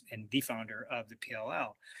founders and the founder of the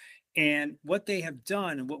PLL. And what they have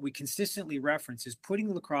done, and what we consistently reference, is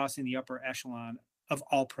putting lacrosse in the upper echelon of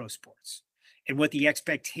all pro sports. And what the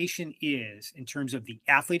expectation is in terms of the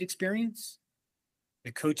athlete experience,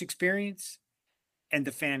 the coach experience, and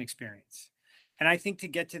the fan experience. And I think to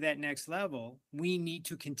get to that next level, we need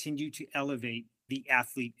to continue to elevate the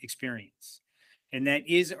athlete experience. And that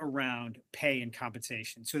is around pay and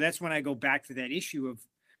compensation. So that's when I go back to that issue of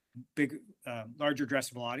larger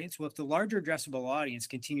addressable audience. Well, if the larger addressable audience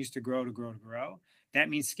continues to grow, that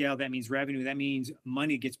means scale, that means revenue, that means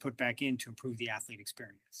money gets put back in to improve the athlete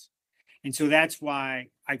experience. And so that's why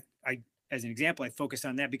I as an example, I focus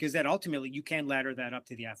on that, because that ultimately you can ladder that up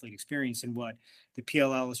to the athlete experience and what the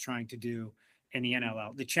PLL is trying to do and the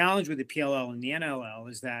NLL. The challenge with the PLL and the NLL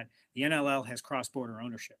is that the NLL has cross-border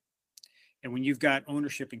ownership. And when you've got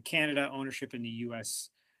ownership in Canada, ownership in the US,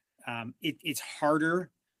 it's harder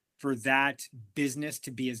for that business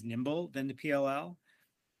to be as nimble than the PLL.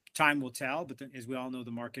 Time will tell, but as we all know,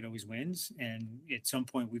 the market always wins. And at some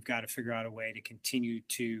point, we've got to figure out a way to continue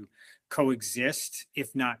to coexist,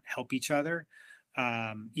 if not help each other,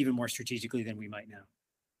 even more strategically than we might now.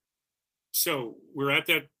 So we're at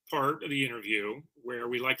that part of the interview where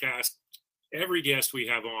we like to ask every guest we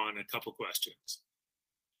have on a couple questions.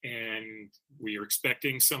 And we are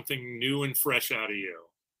expecting something new and fresh out of you.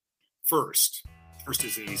 First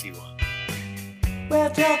is an easy one.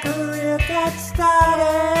 Where'd your career get started?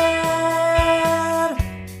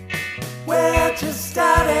 Where'd you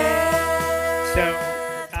started? So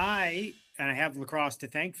I have lacrosse to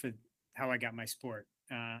thank for how I got my sport.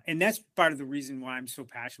 And that's part of the reason why I'm so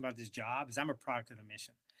passionate about this job, is I'm a product of the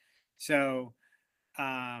mission. So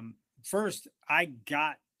first, I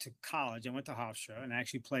got to college. I went to Hofstra and I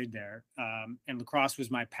actually played there. And lacrosse was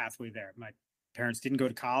my pathway there. My parents didn't go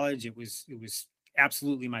to college. It was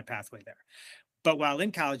absolutely my pathway there. But while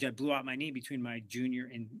in college, I blew out my knee between my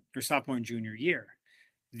sophomore and junior year.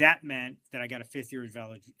 That meant that I got a 5th year of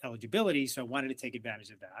eligibility. So I wanted to take advantage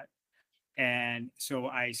of that. And so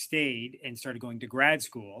I stayed and started going to grad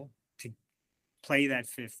school to play that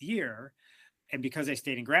 5th year. And because I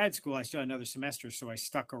stayed in grad school, I still had another semester. So I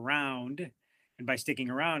stuck around. And by sticking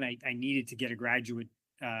around, I needed to get a graduate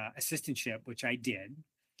assistantship, which I did,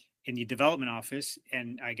 in the development office.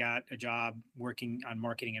 And I got a job working on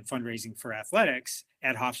marketing and fundraising for athletics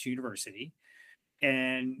at Hofstra University.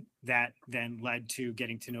 And that then led to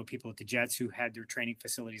getting to know people at the Jets who had their training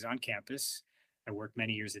facilities on campus. I worked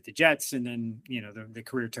many years at the Jets, and then, the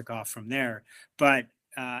career took off from there. But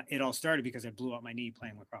it all started because I blew out my knee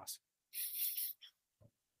playing lacrosse.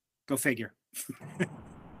 Go figure.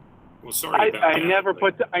 Well, sorry about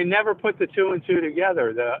that. I never put the two and two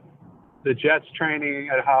together. The Jets training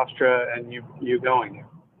at Hofstra and you going there.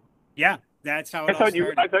 Yeah, that's how it all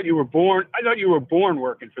started. I thought you were born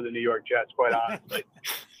working for the New York Jets, quite honestly.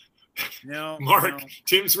 No, Mark, no.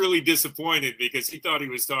 Tim's really disappointed because he thought he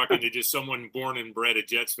was talking to just someone born and bred a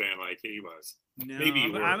Jets fan like he was. No, Maybe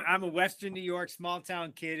you were. I'm a Western New York small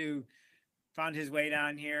town kid who found his way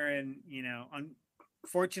down here, and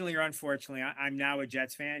fortunately or unfortunately, I'm now a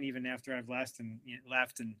Jets fan, even after I've left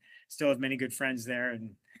and still have many good friends there,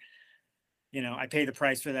 and I pay the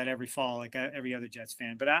price for that every fall, like every other Jets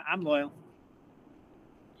fan. But I'm loyal.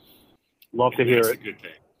 Love to hear That's it. a good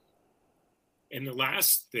thing. And the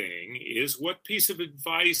last thing is, what piece of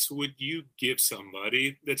advice would you give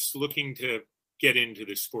somebody that's looking to get into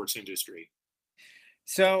the sports industry?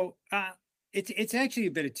 So it's actually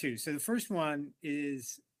a bit of two. So the first one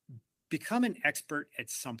is become an expert at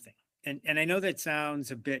something. And I know that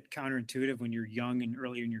sounds a bit counterintuitive when you're young and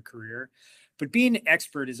early in your career, but being an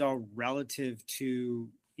expert is all relative to,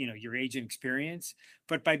 your age and experience.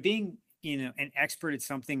 But by being, an expert at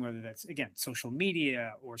something, whether that's, again, social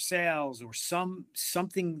media or sales or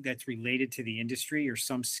something that's related to the industry or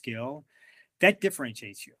some skill, that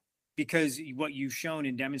differentiates you, because what you've shown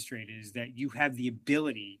and demonstrated is that you have the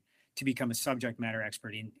ability to become a subject matter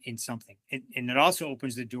expert in something. And it also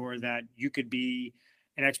opens the door that you could be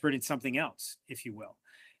an expert in something else, if you will.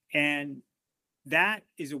 And that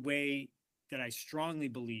is a way that I strongly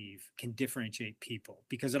believe can differentiate people,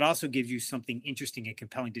 because it also gives you something interesting and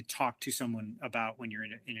compelling to talk to someone about when you're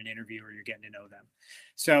in an interview or you're getting to know them.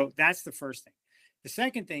 So that's the first thing. The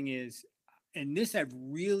second thing is, and this I've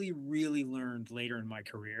really, really learned later in my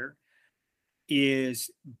career,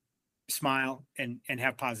 is smile and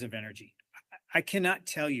have positive energy. I cannot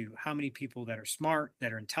tell you how many people that are smart,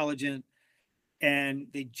 that are intelligent, and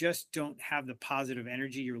they just don't have the positive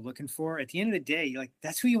energy you're looking for. At the end of the day, like,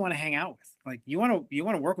 that's who you want to hang out with. Like, you want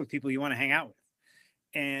to work with people you want to hang out with.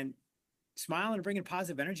 And smiling and bringing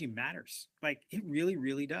positive energy matters. Like, it really,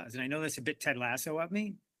 really does. And I know that's a bit Ted Lasso of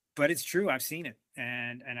me, but it's true. I've seen it.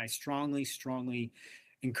 And I strongly, strongly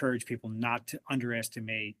encourage people not to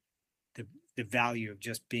underestimate the value of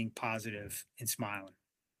just being positive and smiling.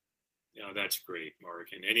 Yeah, that's great, Mark.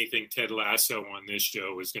 And anything Ted Lasso on this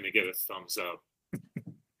show is going to get a thumbs up.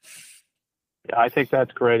 Yeah, I think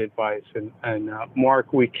that's great advice. And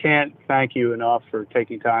Mark, we can't thank you enough for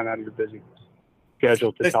taking time out of your busy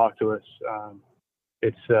schedule to talk to us.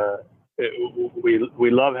 We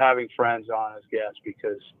love having friends on as guests,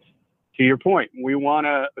 because, to your point, we want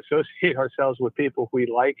to associate ourselves with people we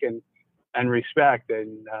like and respect.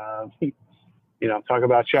 And, talk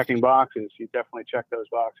about checking boxes. You definitely check those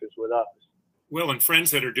boxes with us. Well, and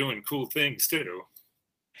friends that are doing cool things too.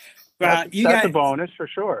 That's a bonus for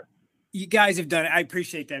sure. You guys have done it. I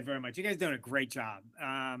appreciate that very much. You guys have done a great job.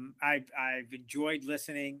 I've enjoyed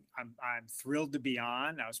listening. I'm thrilled to be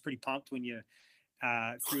on. I was pretty pumped when you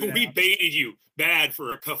we baited you bad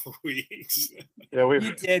for a couple of weeks. Yeah, we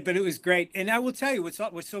did, but it was great. And I will tell you,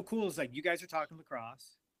 what's so cool is, like, you guys are talking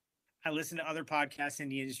lacrosse. I listen to other podcasts in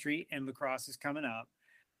the industry, and lacrosse is coming up.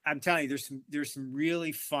 I'm telling you, there's some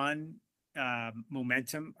really fun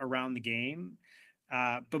momentum around the game.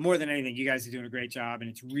 But more than anything, you guys are doing a great job, and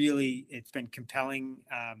it's been compelling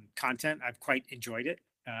content. I've quite enjoyed it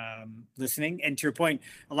listening. And to your point,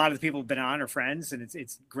 a lot of the people have been on are friends, and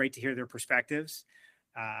it's great to hear their perspectives.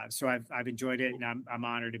 So I've enjoyed it, and I'm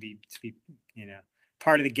honored to be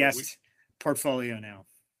part of the guest portfolio now.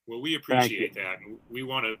 Well, we appreciate that. And we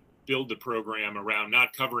want to build the program around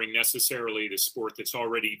not covering necessarily the sport that's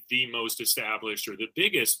already the most established or the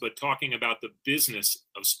biggest, but talking about the business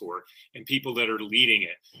of sport and people that are leading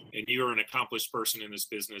it. And you're an accomplished person in this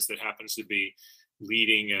business that happens to be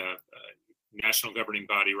leading a national governing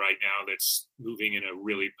body right now that's moving in a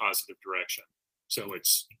really positive direction. So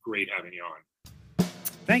it's great having you on.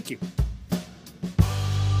 Thank you.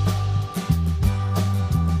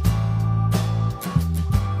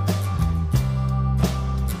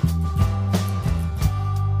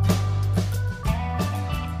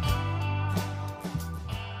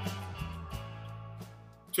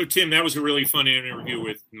 So, Tim, that was a really fun interview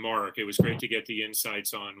with Mark. It was great to get the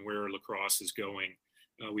insights on where lacrosse is going.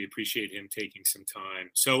 We appreciate him taking some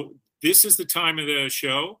time. So this is the time of the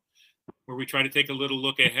show where we try to take a little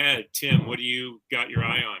look ahead. Tim, what do you got your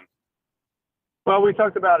eye on? Well, we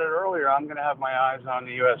talked about it earlier. I'm going to have my eyes on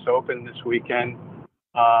the U.S. Open this weekend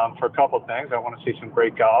for a couple of things. I want to see some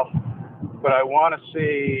great golf, but I want to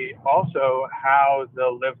see also how the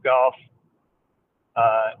LIV Golf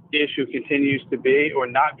issue continues to be, or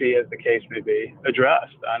not be, as the case may be,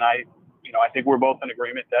 addressed. And I think we're both in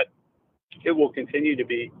agreement that it will continue to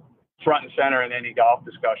be front and center in any golf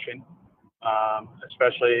discussion,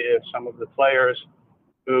 especially if some of the players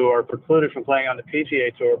who are precluded from playing on the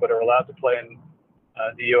PGA Tour but are allowed to play in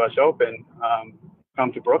the U.S. Open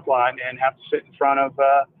come to Brookline and have to sit in front of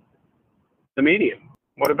the medium.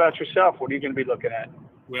 What about yourself? What are you going to be looking at?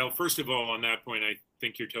 Well, first of all, on that point, I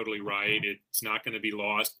think you're totally right. It's not going to be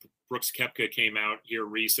lost. Brooks Koepka came out here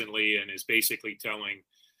recently and is basically telling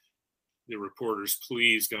the reporters,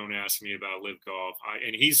 please don't ask me about live golf.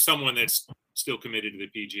 And he's someone that's still committed to the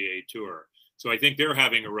PGA Tour. So I think they're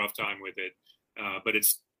having a rough time with it, but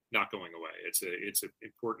it's not going away. It's an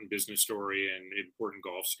important business story and important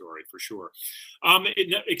golf story for sure.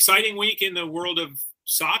 Exciting week in the world of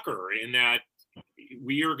soccer in that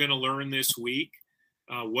we are going to learn this week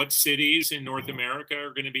what cities in North America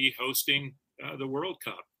are going to be hosting the World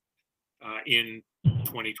Cup in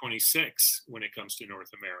 2026 when it comes to North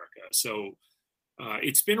America. So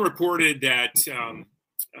it's been reported that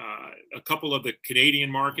a couple of the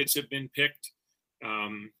Canadian markets have been picked,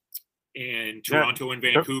 and Toronto and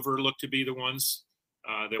Vancouver look to be the ones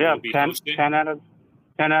that will be hosting. 10 out of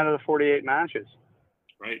the 48 matches.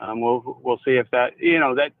 Right. We'll see if that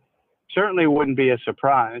that certainly wouldn't be a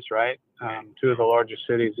surprise, right? Two of the largest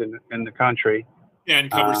cities in the country. Yeah,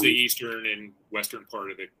 and covers the eastern and western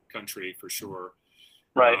part of the country for sure.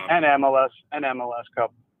 Right, and MLS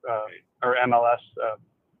Cup or MLS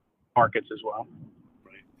markets as well.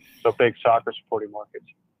 Right. So big soccer supporting markets.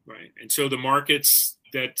 Right, and so the markets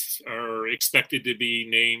that are expected to be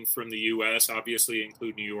named from the U.S. obviously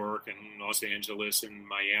include New York and Los Angeles and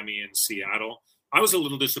Miami and Seattle. I was a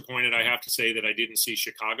little disappointed, I have to say, that I didn't see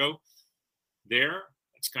Chicago there.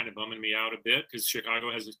 It's kind of bumming me out a bit because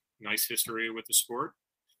Chicago has a nice history with the sport.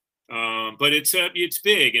 But it's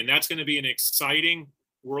big, and that's going to be an exciting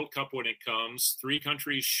World Cup when it comes. 3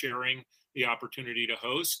 countries sharing the opportunity to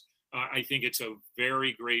host. I think it's a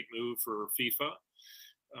very great move for FIFA.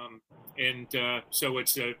 So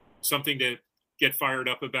it's something to get fired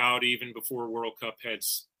up about even before World Cup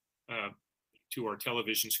heads to our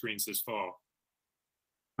television screens this fall.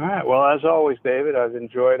 All right. Well, as always, David, I've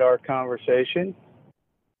enjoyed our conversation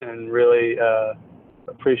and really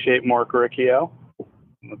appreciate Marc Riccio.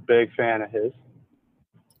 I'm a big fan of his.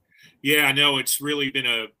 Yeah, no, it's really been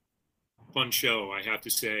a fun show, I have to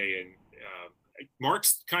say. And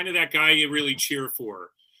Marc's kind of that guy you really cheer for.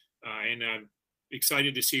 And I'm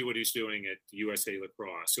excited to see what he's doing at USA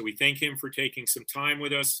Lacrosse. So we thank him for taking some time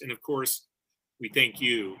with us. And of course, we thank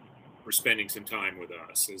you for spending some time with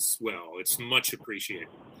us as well. It's much appreciated.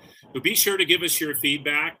 But be sure to give us your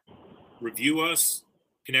feedback, review us,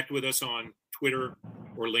 connect with us on Twitter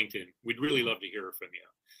or LinkedIn. We'd really love to hear from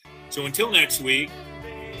you. So until next week,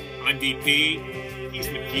 I'm DP, he's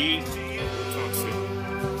McGee. We'll talk soon.